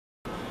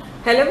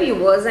Hello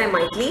viewers, I am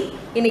Maitli.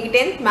 இன்னைக்கு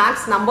 10th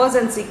Maths Numbers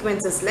and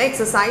Sequencesல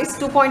exercise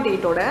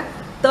 2.8 ஓட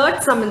third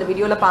sum இந்த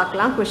வீடியோல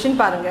பார்க்கலாம். Question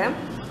பாருங்க.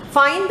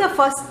 Find the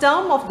first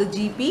term of the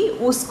GP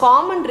whose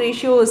common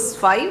ratio is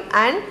 5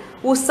 and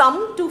whose sum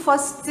to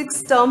first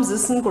 6 terms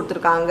is ன்னு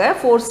கொடுத்திருக்காங்க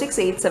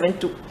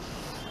 46872.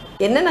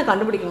 என்னென்ன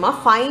கண்டுபிடிக்கணுமா?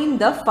 Find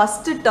the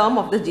first term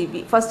of the GP.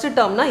 First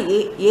termனா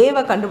A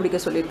வை கண்டுபிடிக்க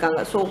சொல்லியிருக்காங்க.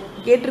 ஸோ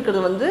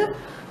கேட்டிருக்கிறது வந்து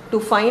to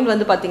find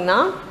வந்து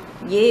பார்த்தீங்கன்னா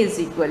A is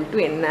equal to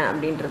என்ன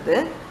அப்படின்றது.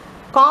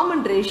 Common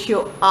ratio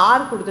R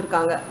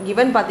கொடுத்திருக்காங்க.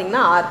 given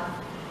பார்த்தீங்கன்னா R.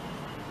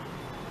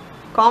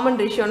 Common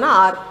ratioனா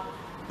R.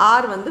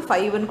 R வந்து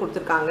 5 ன்னு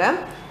கொடுத்திருக்காங்க.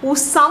 who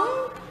sum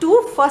to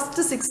first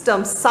 6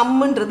 terms.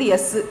 sumன்றது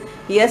S.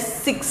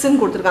 S6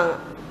 ன்னு கொடுத்திருக்காங்க.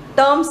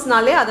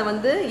 termsனாலே அது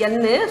வந்து n.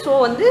 ஸோ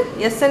வந்து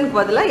SN க்கு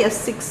பதிலாக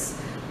S6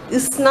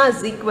 isனா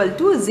is equal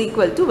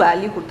to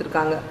value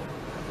கொடுத்திருக்காங்க.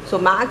 ஸோ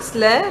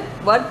மேக்ஸில்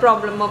வேர்ட்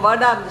ப்ராப்ளம்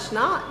வேர்டாக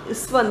இருந்துச்சுன்னா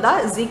இஸ்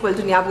வந்தால் is equal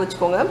to ஞாபகம்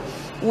வச்சுக்கோங்க.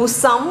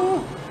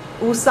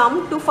 who sum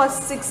to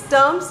first 6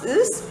 terms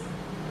is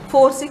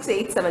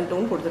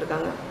 46872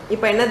 கொடுத்துருக்காங்க.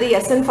 இப்போ என்னது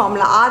SN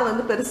ஃபார்முலா R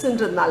வந்து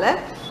பெருசுன்றதுனால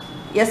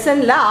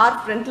SNல R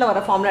ஃப்ரண்ட்டில் வர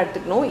ஃபார்முலா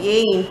எடுத்துக்கணும். A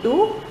into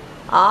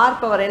R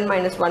power n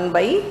minus 1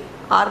 by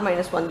R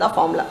minus 1 தான்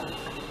ஃபார்முலா.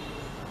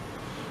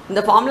 இந்த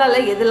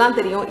ஃபார்முலாவில் எதெல்லாம்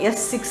தெரியும்?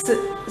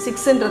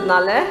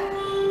 S6ன்றதுனால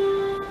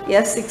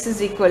S6 is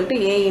equal to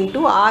A into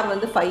R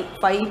வந்து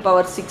 5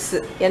 power 6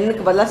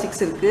 nக்கு பதிலாக 6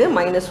 இருக்குது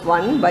minus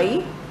 1 by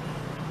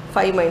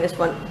 5 minus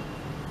 1.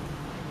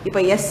 இப்போ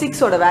S6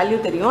 ஓட வேல்யூ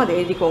தெரியும், அதை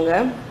எழுதிக்கோங்க.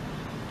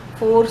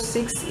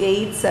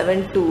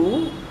 46872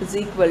 is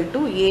equal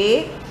to A.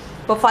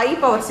 இப்போ 5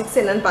 power 6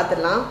 என்னன்னு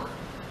பார்த்துடலாம்,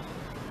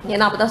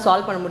 ஏன்னா அப்போ தான்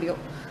சால்வ் பண்ண முடியும்.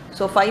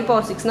 So 5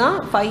 power 6னா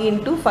 5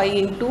 into 5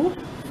 into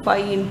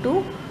 5 into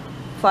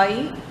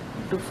 5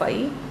 into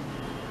 5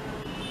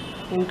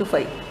 into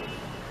 5.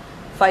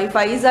 5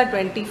 5s are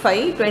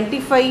 25,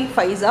 25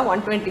 5s are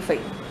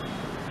 125.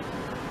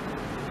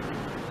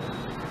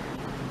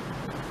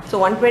 So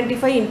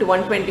 125 into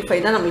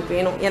 125 தான் நம்மளுக்கு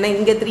வேணும். ஏன்னா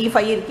இங்கே 3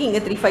 5 இருக்குது,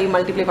 இங்கே 3 5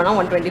 மல்டிப்ளை பண்ணால்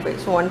 125.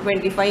 ஸோ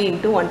 125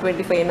 into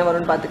 125 என்ன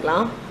வரும்னு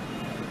பார்த்துக்கலாம்.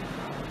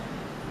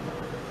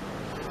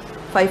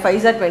 5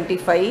 5s are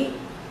 25,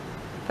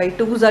 5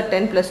 2s are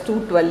 10 plus 2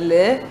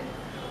 12,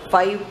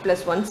 5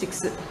 plus 1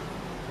 6.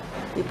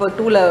 இப்போ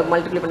 2ல்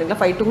மல்டிப்ளை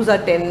பண்ணிக்கலாம். 5 2s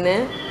are 10,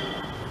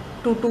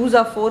 2 2s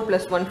are 4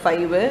 plus 1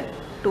 5,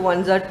 2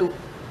 1s are 2.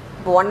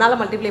 இப்போ 1ஆல்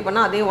மல்டிப்ளை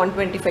பண்ணால் அதே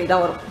 125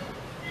 தான் வரும்.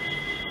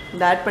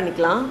 இதை ஆட்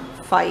பண்ணிக்கலாம்.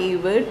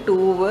 5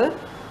 2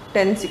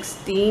 10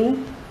 16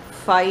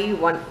 5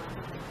 1.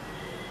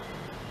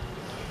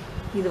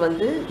 இது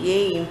வந்து A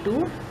into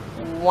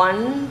 1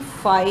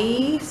 5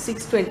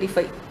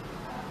 625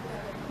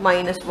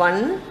 minus 1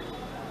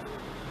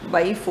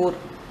 by 4.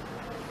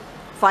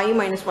 5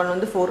 minus 1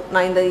 வந்து 4.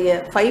 நான் இந்த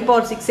 5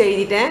 power 6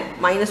 எழுதிட்டேன்,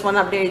 minus 1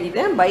 அப்படியே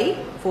எழுதிட்டேன் by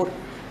 4.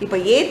 இப்போ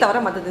A தவிர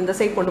மற்றது இந்த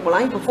சைட் கொண்டு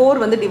போகலாம். இப்போ 4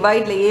 வந்து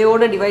டிவைடில்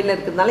ஏயோட டிவைடில்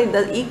இருக்கிறதுனால இந்த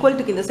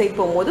ஈக்குவல்ட்டுக்கு இந்த சைட்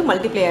போகும்போது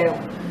மல்டிப்ளை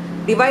ஆகிடும்.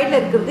 டிவைடில்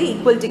இருக்கிறது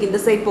ஈக்குவல்ட்டுக்கு இந்த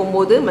சைட்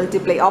போகும்போது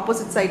மல்டிப்ளை,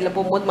 ஆப்போசிட் சைடில்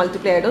போகும்போது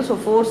மல்டிப்ளை ஆகிடும். ஸோ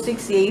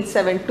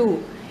 46872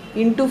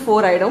 into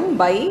 4 ஆகிடும்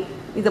பை,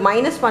 இது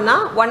மைனஸ்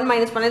பண்ணால் 1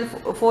 மைனஸ் பண்ணால்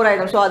 4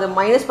 ஆகிடும். ஸோ அதை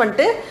மைனஸ்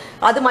பண்ணிட்டு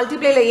அது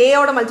மல்டிப்ளையில்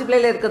ஏயோட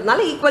மல்டிப்ளையில் இருக்கிறதுனால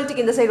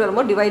ஈக்குவல்ட்டுக்கு இந்த சைடு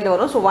வரும்போது டிவைடில்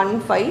வரும். ஸோ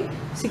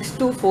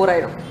 15624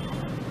 ஆகிடும்.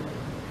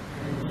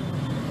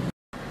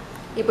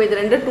 இப்போ இது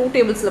ரெண்டு 2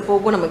 டேபிள்ஸில்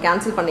போகும், நம்ம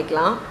கேன்சல்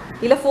பண்ணிக்கலாம்.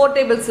 இல்லை 4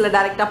 டேபிள்ஸில்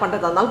டேரெக்டாக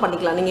பண்ணுறதா இருந்தாலும்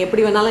பண்ணிக்கலாம். நீங்கள்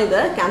எப்படி வேணாலும்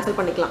இதை கேன்சல்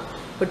பண்ணிக்கலாம்.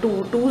 இப்போ 2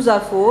 2s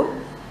are 4,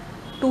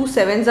 2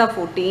 7s are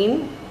 14,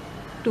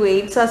 2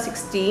 8s are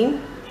 16,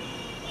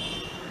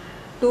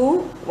 2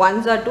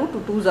 1s are 2,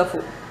 2 2s are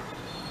 4.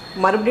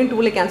 மறுபடியும்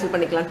 2ல் கேன்சல்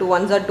பண்ணிக்கலாம். 2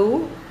 1s are 2,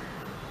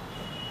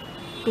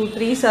 2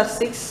 3s are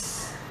 6,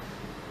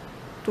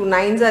 2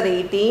 9s are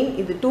 18.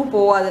 இது 2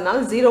 போகாதனால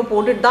 0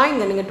 போட்டுட்டு தான்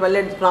இங்கே நீங்கள் 12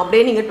 எடுத்துக்கணும்.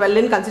 அப்படியே நீங்கள்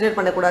 12ன்னு கன்சிடர்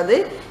பண்ணக்கூடாது.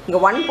 இங்கே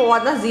 1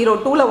 போகாதுனா 0,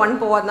 2ல் 1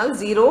 போகாதனால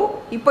 0.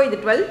 இப்போ இது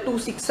 12, 2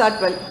 6 are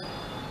 12.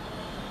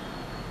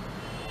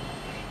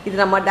 இது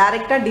நம்ம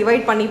டைரெக்டாக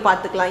டிவைட் பண்ணி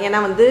பார்த்துக்கலாம். ஏன்னா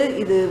வந்து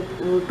இது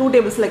 2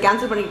 டேபிள்ஸில்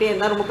கேன்சல் பண்ணிக்கிட்டே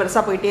இருந்தால் ரொம்ப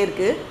பெருசாக போயிட்டே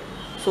இருக்குது.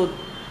 So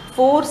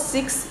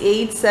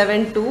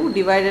 46872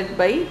 divided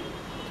by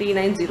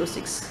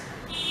 3906.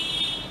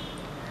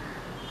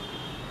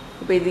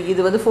 இப்போ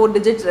இது வந்து 4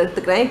 டிஜிட்ஸ்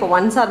எடுத்துக்கிறேன். இப்போ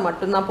 1s are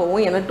மட்டும்தான்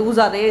போகும், ஏன்னா 2s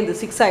are இது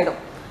 6 ஆகிடும்.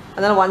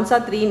 அதனால் 1s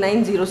are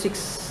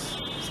 3906.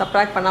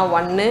 சப்ராக்ட் பண்ணால்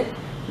 1,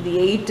 இது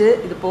 8,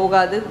 இது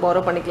போகாது,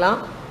 பாரோ பண்ணிக்கலாம்.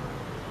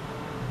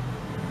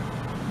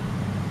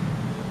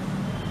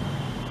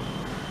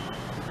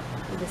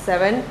 இது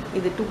 7,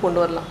 இது 2 கொண்டு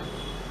வரலாம்.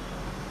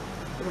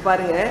 இப்போ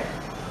பாருங்கள்,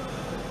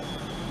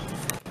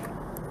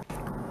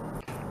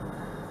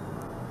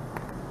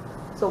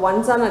 ஸோ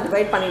 1s are நான்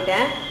டிவைட்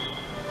பண்ணிட்டேன்.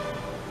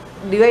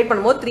 டிவைட்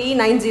பண்ணும்போது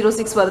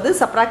 3906 வருது.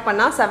 சப்ராக்ட்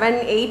பண்ணால்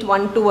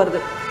 7812 வருது.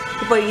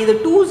 இப்போ இது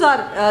 2s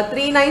are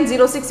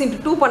 3906 into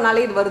 2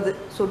 பண்ணாலே இது வருது.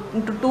 ஸோ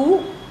into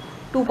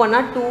 2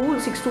 பண்ணால் 2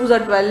 6 2s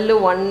are 12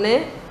 1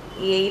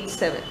 8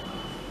 7.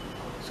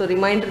 So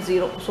remainder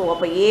 0. So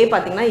அப்போ A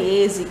பார்த்தீங்கன்னா A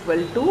is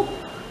equal to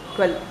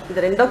 12. இது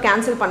ரெண்டும்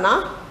கேன்சல்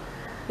பண்ணால்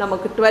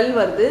நமக்கு 12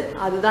 வருது.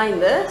 அதுதான்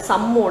இந்த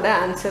சம்மோட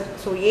ஆன்சர்.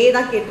 ஸோ ஏ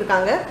தான்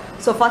கேட்டிருக்காங்க.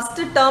 So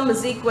first term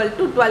is equal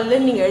to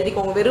 12ன்னு நீங்கள்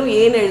எழுதிக்கோங்க. வெறும்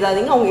ஏன்னு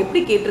எழுதாதீங்க, அவங்க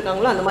எப்படி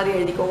கேட்டிருக்காங்களோ அந்த மாதிரி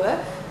எழுதிக்கோங்க.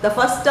 The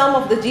first term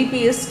of the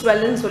GB is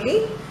 12ன்னு சொல்லி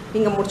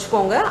நீங்கள்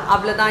முடிச்சுக்கோங்க.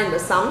 அவ்வளோதான்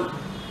இந்த சம்.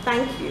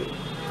 தேங்க்யூ.